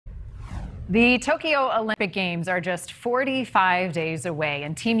The Tokyo Olympic Games are just 45 days away,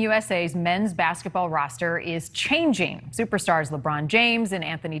 and Team USA's men's basketball roster is changing. Superstars LeBron James and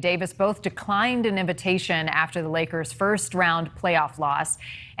Anthony Davis both declined an invitation after the Lakers' first-round playoff loss.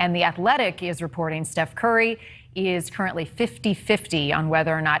 And The Athletic is reporting Steph Curry is currently 50-50 on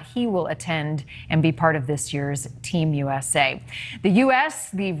whether or not he will attend and be part of this year's Team USA. The U.S.,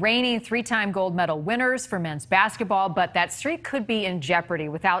 the reigning three-time gold medal winners for men's basketball, but that streak could be in jeopardy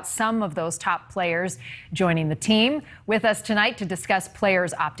without some of those top players joining the team. With us tonight to discuss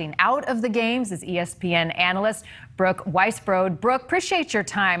players opting out of the games is ESPN analyst Brooke Weisbrod. Brooke, appreciate your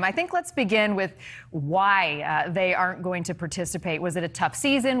time. I think let's begin with why they aren't going to participate. Was it a tough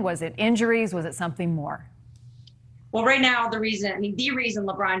season? Was it injuries? Was it something more? Well, right now, the reason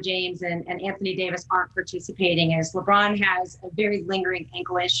LeBron James and Anthony Davis aren't participating is LeBron has a very lingering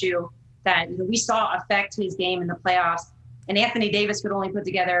ankle issue that we saw affect his game in the playoffs. And Anthony Davis could only put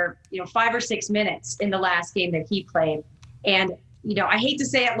together 5 or 6 minutes in the last game that he played. And I hate to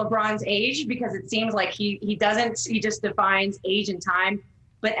say at LeBron's age because it seems like he just defines age and time.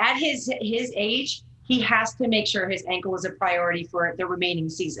 But at his age, he has to make sure his ankle is a priority for the remaining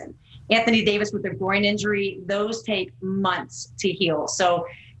season. Anthony Davis with a groin injury, those take months to heal. So,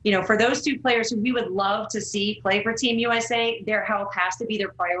 for those two players who we would love to see play for Team USA, their health has to be their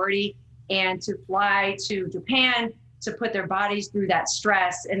priority. And to fly to Japan to put their bodies through that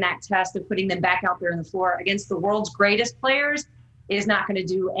stress and that test of putting them back out there on the floor against the world's greatest players is not going to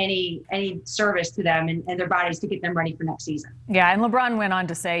do any service to them and their bodies to get them ready for next season. Yeah, and LeBron went on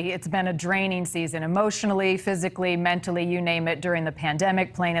to say it's been a draining season emotionally, physically, mentally, you name it, during the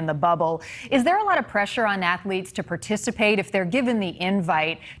pandemic, playing in the bubble. Is there a lot of pressure on athletes to participate if they're given the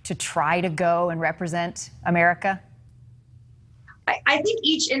invite to try to go and represent America? I think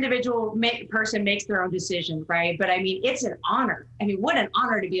each individual person makes their own decision, right? But it's an honor. What an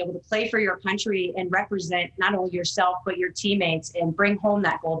honor to be able to play for your country and represent not only yourself, but your teammates and bring home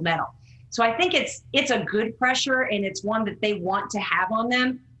that gold medal. So I think it's a good pressure and it's one that they want to have on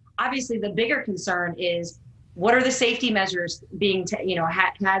them. Obviously, the bigger concern is what are the safety measures being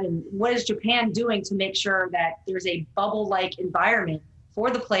had and what is Japan doing to make sure that there's a bubble-like environment for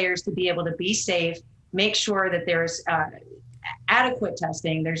the players to be able to be safe, make sure that there's adequate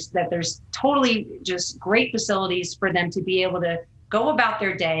testing, there's totally just great facilities for them to be able to go about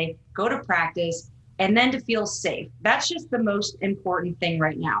their day, go to practice, and then to feel safe. That's just the most important thing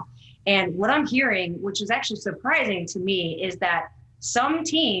right now. And what I'm hearing, which is actually surprising to me, is that some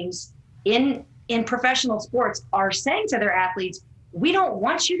teams in professional sports are saying to their athletes, we don't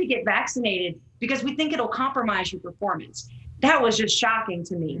want you to get vaccinated because we think it'll compromise your performance. That was just shocking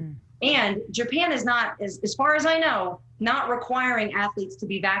to me. And Japan is not, as far as I know, not requiring athletes to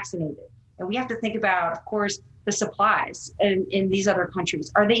be vaccinated. And we have to think about, of course, the supplies in these other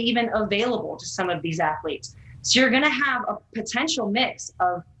countries. Are they even available to some of these athletes? So you're going to have a potential mix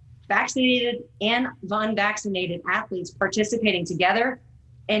of vaccinated and unvaccinated athletes participating together.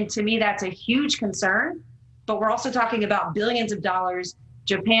 And to me, that's a huge concern. But we're also talking about billions of dollars.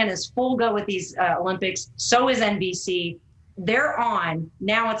 Japan is full go with these Olympics. So is NBC. They're on.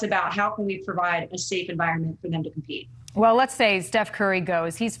 Now it's about how can we provide a safe environment for them to compete. Well, let's say Steph Curry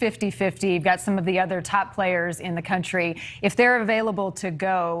goes. He's 50-50. You've got some of the other top players in the country. If they're available to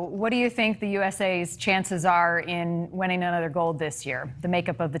go, what do you think the USA's chances are in winning another gold this year, the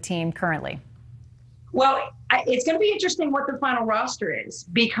makeup of the team currently? Well, it's going to be interesting what the final roster is,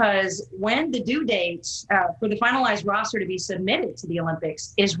 because when the due date for the finalized roster to be submitted to the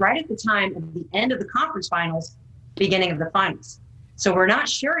Olympics is right at the time of the end of the conference finals, beginning of the finals. So we're not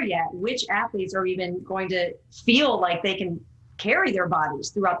sure yet which athletes are even going to feel like they can carry their bodies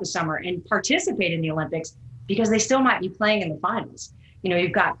throughout the summer and participate in the Olympics because they still might be playing in the finals.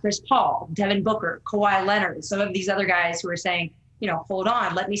 You've got Chris Paul, Devin Booker, Kawhi Leonard, some of these other guys who are saying, hold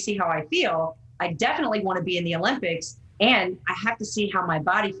on, let me see how I feel. I definitely want to be in the Olympics and I have to see how my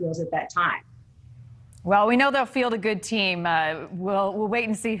body feels at that time. Well, we know they'll field a good team. We'll wait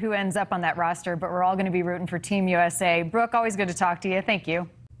and see who ends up on that roster, but we're all going to be rooting for Team USA. Brooke, always good to talk to you. Thank you.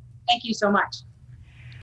 Thank you so much.